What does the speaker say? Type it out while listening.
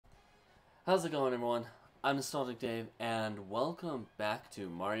How's it going, everyone? I'm Nostalgic Dave, and welcome back to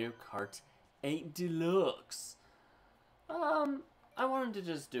Mario Kart 8 Deluxe. I wanted to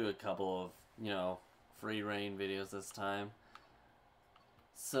just do a couple of, free reign videos this time.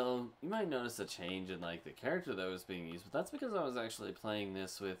 So, you might notice a change in, the character that was being used, but that's because I was actually playing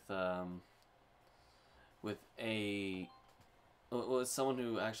this with someone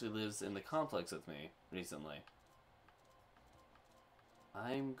who actually lives in the complex with me recently.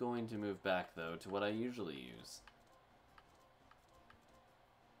 I'm going to move back, though, to what I usually use.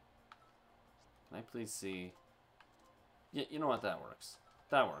 Can I please see? Yeah, you know what? That works.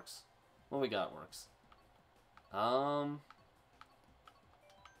 That works. What we got works. I'm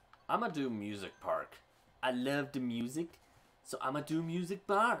gonna do Music Park. I love the music, so I'm gonna do Music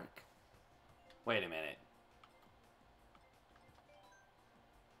Park. Wait a minute.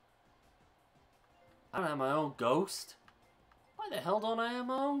 I don't have my own ghost? Why the hell don't I have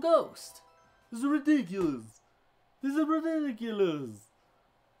my own ghost? This is ridiculous. This is ridiculous.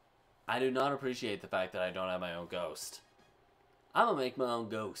 I do not appreciate the fact that I don't have my own ghost. I'm gonna make my own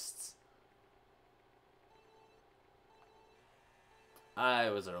ghosts.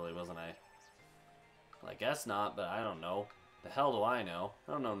 I was early, wasn't I? Well, I guess not, but I don't know. The hell do I know?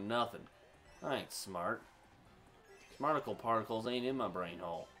 I don't know nothing. I ain't smart. Smarticle particles ain't in my brain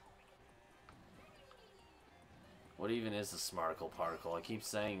hole. What even is a Smarticle particle? I keep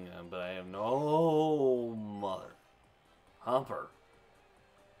saying them, but I have no mother. Humper.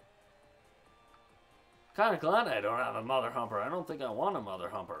 Kinda glad I don't have a mother humper. I don't think I want a mother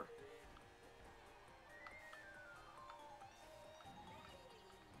humper.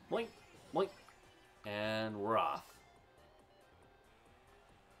 Boink, boink. And we're off.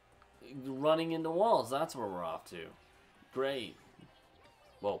 Running into walls, that's where we're off to. Great.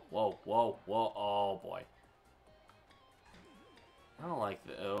 Whoa, whoa, whoa, whoa. Oh, boy. I don't like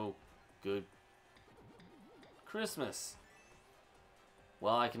the... Oh, good. Christmas.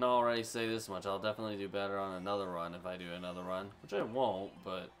 Well, I can already say this much. I'll definitely do better on another run if I do another run. Which I won't,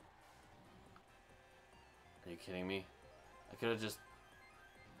 but... Are you kidding me? I could have just...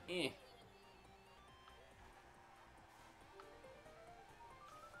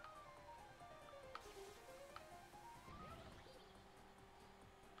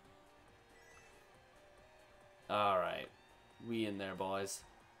 Alright. We in there, boys.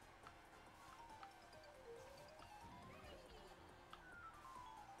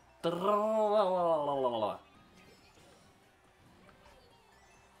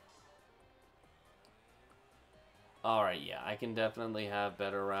 Alright, yeah, I can definitely have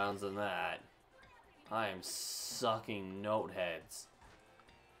better rounds than that. I am sucking note heads.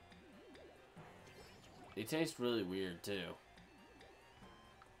 They taste really weird, too.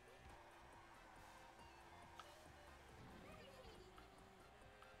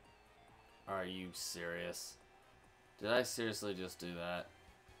 Are you serious? Did I seriously just do that?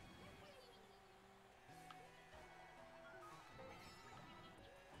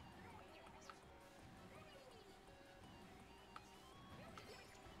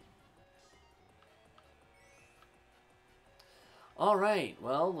 Alright,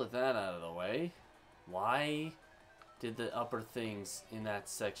 well, with that out of the way, why did the upper things in that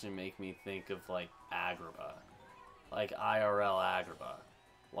section make me think of, like, Agrabah? Like, IRL Agrabah.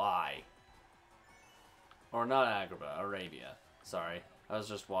 Why? Or not Agrabah, Arabia. Sorry. I was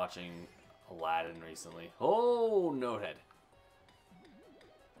just watching Aladdin recently. Oh, Notehead.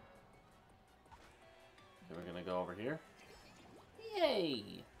 Okay, we're gonna go over here.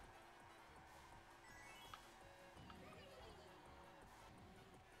 Yay!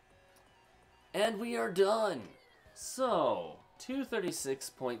 And we are done! So,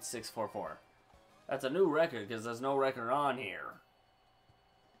 236.644. That's a new record because there's no record on here.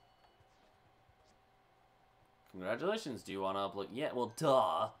 Congratulations, do you want to upload? Yeah, well,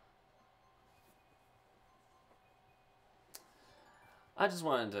 duh. I just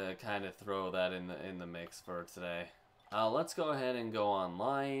wanted to kind of throw that in the mix for today. Let's go ahead and go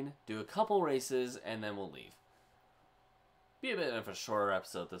online, do a couple races, and then we'll leave. Be a bit of a shorter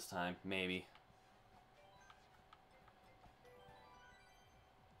episode this time, maybe.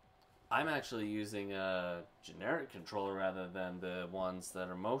 I'm actually using a generic controller rather than the ones that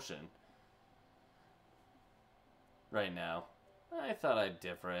are motion right now. I thought I'd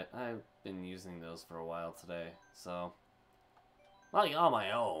differ it. I've been using those for a while today, so... Not like on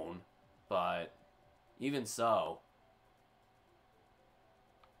my own, but even so.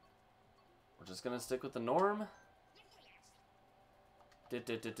 We're just gonna stick with the norm. And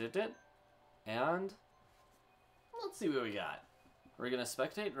let's see what we got. Are we gonna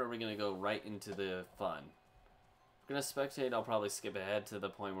spectate or are we gonna go right into the fun? gonna spectate, I'll probably skip ahead to the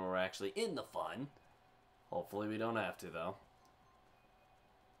point where we're actually in the fun. Hopefully we don't have to, though.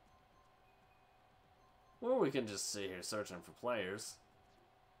 Or we can just sit here searching for players.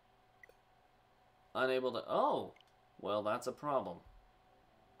 Unable to... Oh! Well, that's a problem.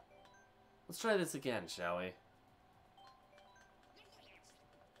 Let's try this again, shall we?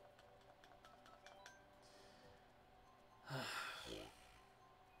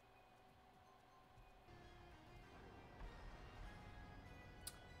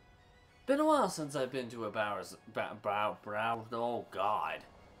 Been a while since I've been to a Bowser's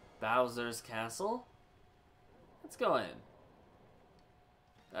Castle. Let's go in.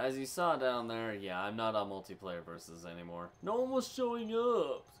 As you saw down there, yeah, I'm not on multiplayer versus anymore. No one was showing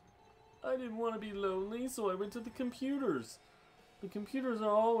up. I didn't want to be lonely, so I went to the computers. The computers are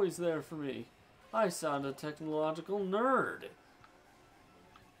always there for me. I sound a technological nerd.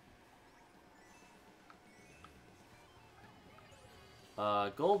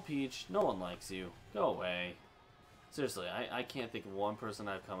 Gold Peach, no one likes you. Go away. Seriously, I can't think of one person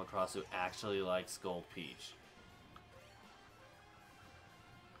I've come across who actually likes Gold Peach.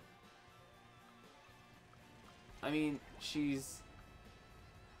 I mean,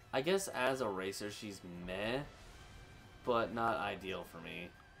 I guess as a racer, she's meh, but not ideal for me.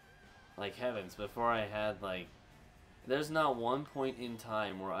 Like, heavens, before I had, like... There's not one point in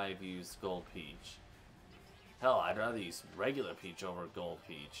time where I've used Gold Peach. Hell, I'd rather use regular Peach over Gold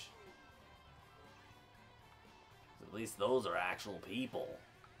Peach. At least those are actual people.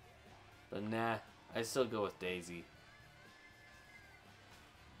 But nah, I still go with Daisy.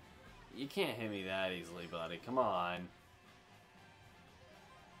 You can't hit me that easily, buddy. Come on.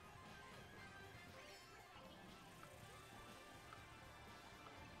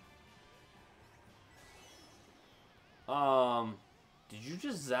 Did you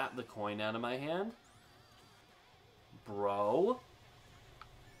just zap the coin out of my hand? Bro?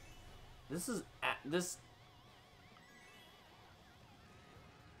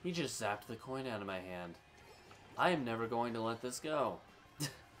 He just zapped the coin out of my hand. I am never going to let this go.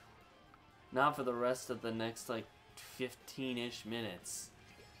 Not for the rest of the next, like, 15-ish minutes.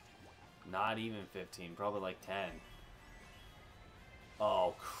 Not even 15, probably like 10.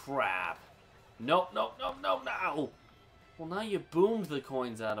 Oh, crap. Nope, nope, nope, nope, no! Well, now you boomed the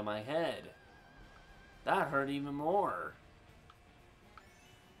coins out of my head. That hurt even more.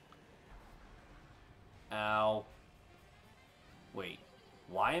 Ow. Wait,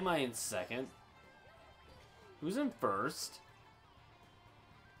 why am I in second? Who's in first?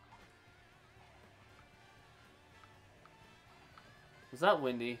 Is that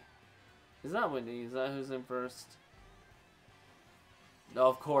Wendy? Is that Wendy? Is that who's in first? No,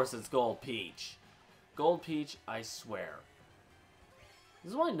 of course it's Gold Peach. Gold Peach, I swear.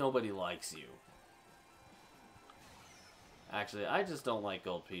 This is why nobody likes you. Actually, I just don't like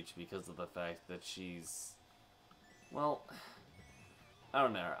Gold Peach because of the fact that she's... Well, I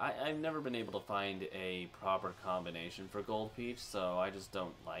don't know. I've never been able to find a proper combination for Gold Peach, so I just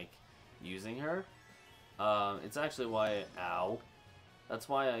don't like using her. It's actually why... Ow. That's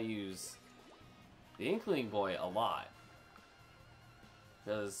why I use the Inkling Boy a lot.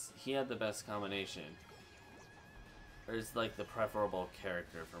 Because he had the best combination. Or is like the preferable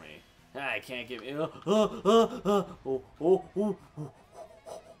character for me. I can't give me...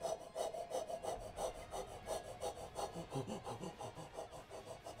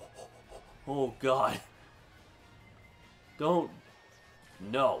 Oh God. Don't.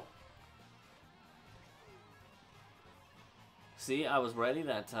 No. See, I was ready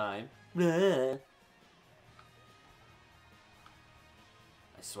that time. I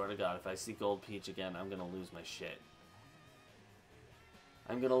swear to God, if I see Gold Peach again, I'm gonna lose my shit.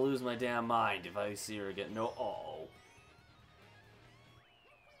 I'm gonna lose my damn mind if I see her again. No, oh.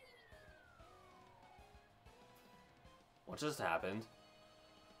 What just happened?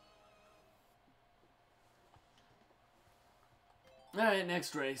 Alright,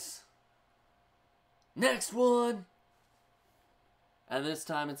 next race. Next one! And this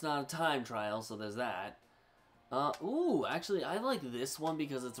time it's not a time trial, so there's that. Ooh, actually, I like this one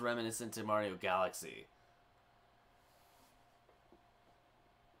because it's reminiscent to Mario Galaxy.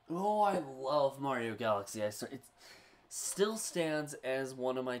 Oh, I love Mario Galaxy. It still stands as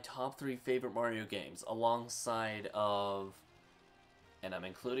one of my top 3 favorite Mario games, alongside of... And I'm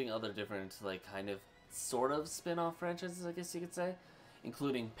including other different, like, kind of, sort of spin-off franchises, I guess you could say.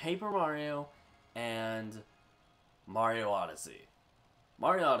 Including Paper Mario and Mario Odyssey.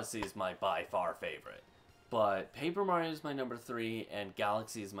 Mario Odyssey is my by far favorite. But Paper Mario is my number 3, and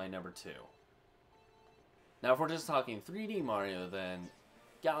Galaxy is my number 2. Now, if we're just talking 3D Mario, then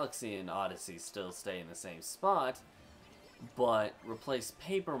Galaxy and Odyssey still stay in the same spot. but replace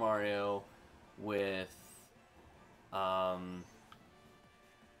Paper Mario with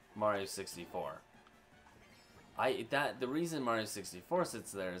Mario 64. The reason Mario 64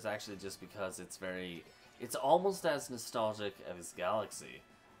 sits there is actually just because it's almost as nostalgic as Galaxy.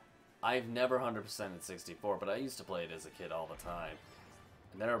 I've never 100%ed 64, but I used to play it as a kid all the time.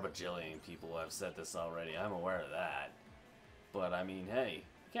 And there are a bajillion people who have said this already. I'm aware of that. But I mean, hey,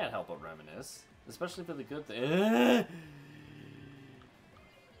 you can't help but reminisce, especially for the good thing.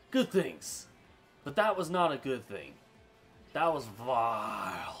 Good things. But that was not a good thing. That was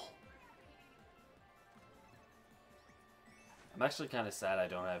vile. I'm actually kind of sad I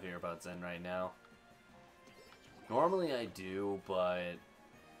don't have earbuds in right now. Normally I do, but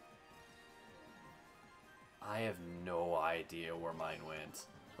I have no idea where mine went.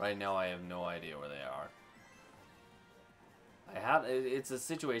 Right now I have no idea where they are. It's a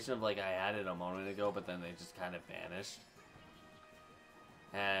situation of like I had it a moment ago, but then they just kind of vanished.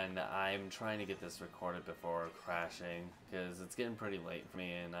 And I'm trying to get this recorded before crashing, because it's getting pretty late for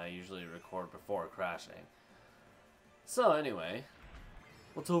me, and I usually record before crashing. So anyway,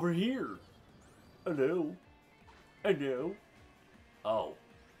 what's over here? Hello? Hello? Oh.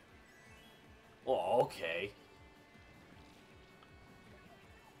 Oh, okay.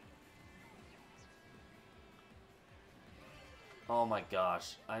 Oh my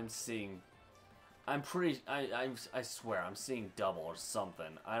gosh, I swear I'm seeing double or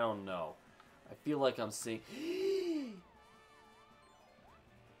something. I don't know. I feel like I'm seeing...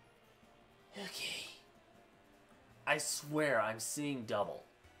 Okay. I swear I'm seeing double.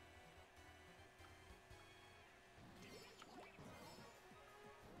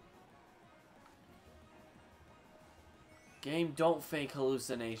 Game, don't fake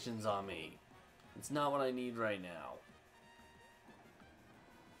hallucinations on me. It's not what I need right now.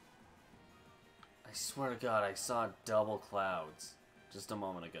 I swear to God, I saw double clouds just a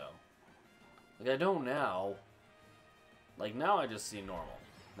moment ago. Like, I don't now. Like, now I just see normal.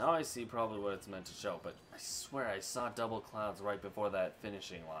 Now I see probably what it's meant to show, but I swear I saw double clouds right before that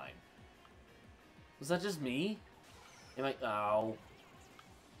finishing line. Was that just me? Am I... Ow.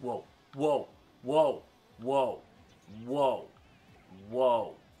 Whoa. Whoa. Whoa. Whoa. Whoa.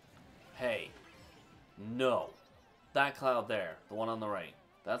 Whoa. Hey. No. That cloud there. The one on the right.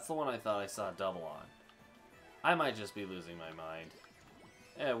 That's the one I thought I saw double on. I might just be losing my mind.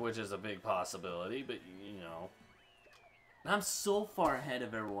 Which is a big possibility, but you know. I'm so far ahead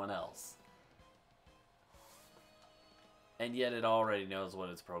of everyone else. And yet it already knows what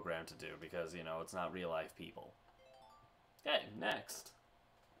it's programmed to do because, you know, it's not real life people. Okay, next.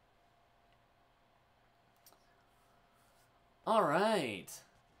 Alright.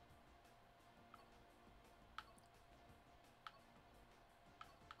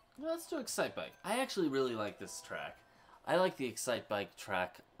 Let's do Excite Bike. I actually really like this track. I like the Excite Bike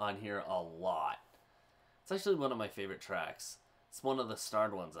track on here a lot. It's actually one of my favorite tracks. It's one of the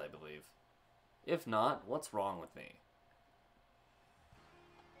starred ones, I believe. If not, what's wrong with me?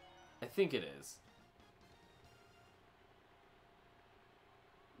 I think it is.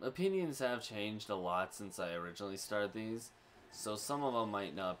 Opinions have changed a lot since I originally started these, so some of them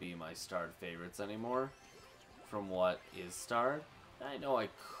might not be my starred favorites anymore from what is starred. I know I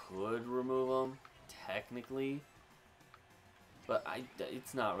could remove them, technically, but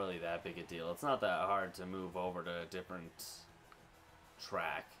it's not really that big a deal. It's not that hard to move over to a different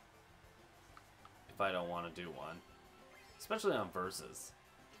track if I don't want to do one. Especially on Versus.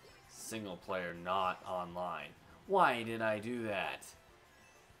 Single player, not online. Why did I do that?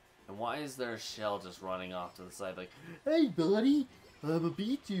 And why is there a shell just running off to the side like, hey buddy, I'ma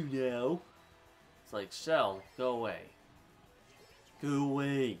beat you now. It's like, shell, go away. Go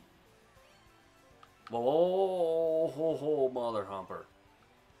away. Whoa, ho, ho, mother humper.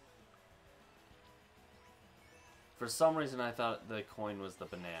 For some reason, I thought the coin was the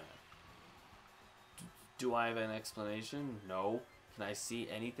banana. Do I have an explanation? No. Can I see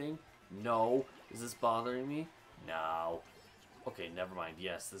anything? No. Is this bothering me? No. Okay, never mind.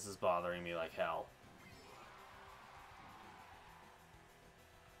 Yes, this is bothering me like hell.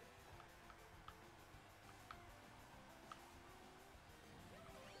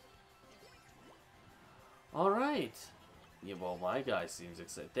 Alright. Yeah, well, my guy seems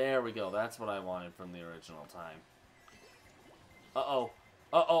excited. There we go. That's what I wanted from the original time. Uh-oh.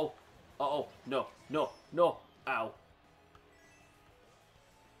 Uh-oh. Uh-oh. No. No. No. Ow.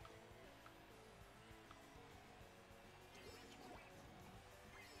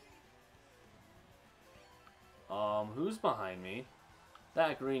 Who's behind me?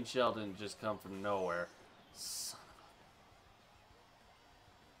 That green shell didn't just come from nowhere. Son of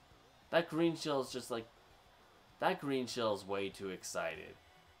a... That green shell is just like That green shell's way too excited.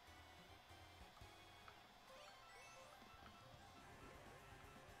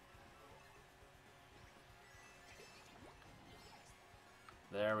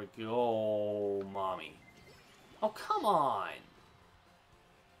 There we go, mommy. Oh, come on!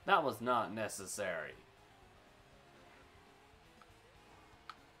 That was not necessary.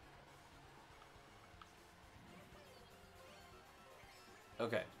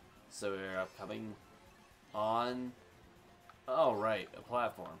 Okay, so we're upcoming on... Oh, right, a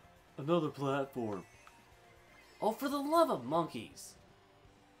platform. Another platform. Oh, for the love of monkeys!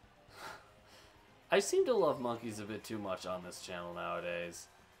 I seem to love monkeys a bit too much on this channel nowadays.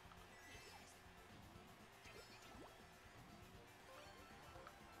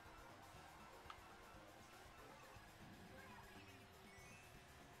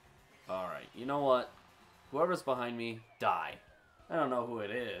 Alright, you know what? Whoever's behind me, die. I don't know who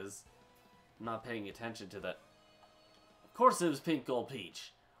it is. I'm not paying attention to that. Of course it was Pink Gold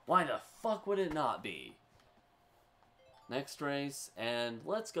Peach. Why the fuck would it not be? Next race, and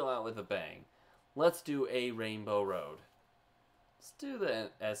let's go out with a bang. Let's do a Rainbow Road. Let's do the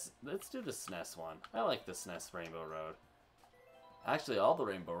SNES one. I like the SNES Rainbow Road. Actually, all the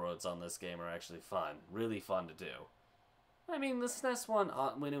Rainbow Roads on this game are actually fun. Really fun to do. I mean, the SNES one,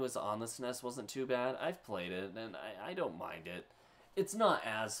 when it was on the SNES, wasn't too bad. I've played it, and I don't mind it. It's not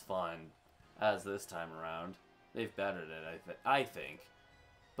as fun as this time around. They've bettered it, I think.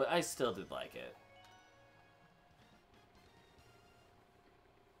 But I still did like it.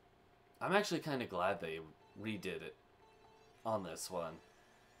 I'm actually kind of glad they redid it on this one.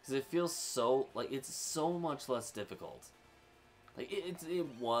 Because it feels so, like, it's so much less difficult. Like, it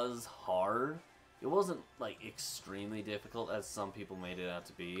was hard. It wasn't, like, extremely difficult as some people made it out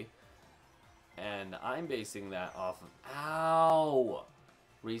to be. And I'm basing that off of, ow!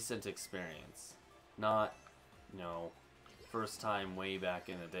 Recent experience. Not, you know, first time way back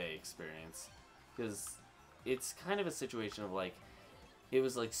in the day experience. Because it's kind of a situation of, like, it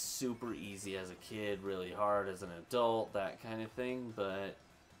was, like, super easy as a kid, really hard as an adult, that kind of thing, but,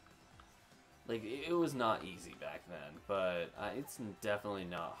 like, it was not easy back then, but it's definitely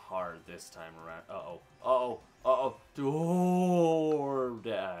not hard this time around. Uh-oh, uh-oh, uh-oh, door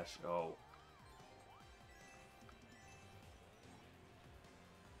dash, oh.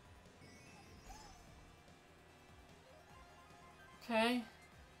 Okay.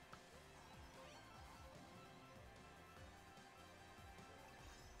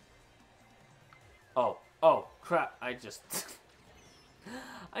 Oh, crap, I just...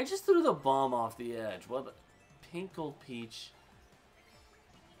 I just threw the bomb off the edge. What the... Pink Gold Peach.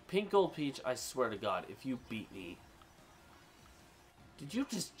 Pink Gold Peach, I swear to God, if you beat me... Did you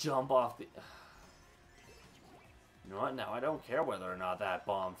just jump off the... You know what, now I don't care whether or not that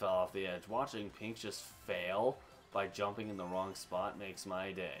bomb fell off the edge. Watching Pink just fail by jumping in the wrong spot makes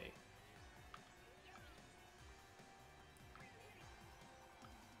my day.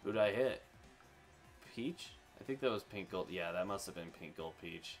 Who'd I hit? Peach? I think that was Pink Gold. Yeah, that must have been Pink Gold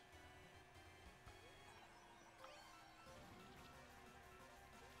Peach.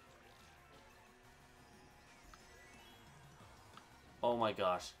 Oh my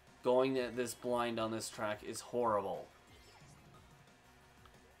gosh. Going at this blind on this track is horrible.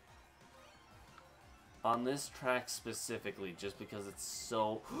 On this track specifically, just because it's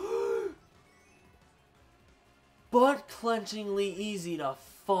so... butt-clenchingly easy to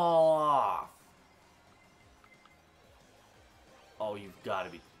fall off. Oh, you've got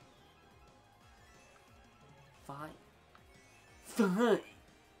to be... Fine. Fine.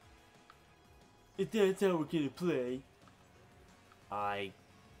 If that's how we're gonna play.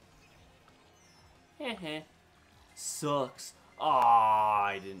 Heh. Sucks. Aw,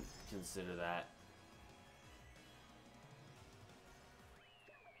 I didn't consider that.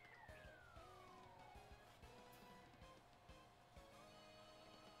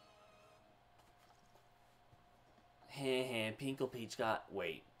 Heh, Pink Gold Peach got...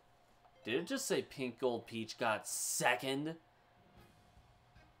 Wait. Did it just say Pink Gold Peach got second?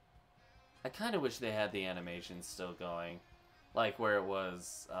 I kind of wish they had the animation still going. Like where it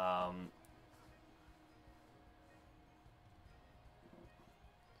was, oh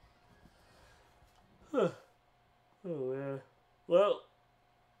yeah. Well,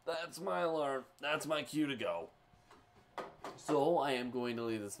 that's my alarm. That's my cue to go. So, I am going to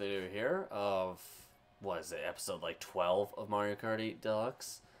leave this video here of, what is it, episode like 12 of Mario Kart 8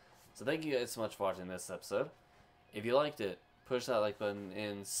 Deluxe. So thank you guys so much for watching this episode. If you liked it, push that like button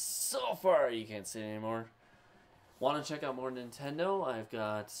in so far you can't see it anymore. Want to check out more Nintendo? I've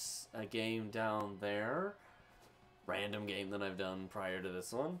got a game down there. Random game that I've done prior to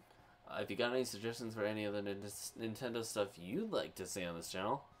this one. If you got any suggestions for any of the Nintendo stuff you'd like to see on this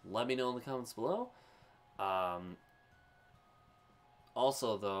channel, let me know in the comments below.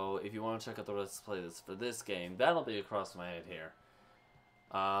 Also, though, if you want to check out the Let's Play for this game, that'll be across my head here.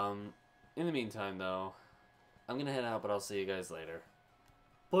 In the meantime, though, I'm going to head out, but I'll see you guys later.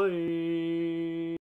 Bye!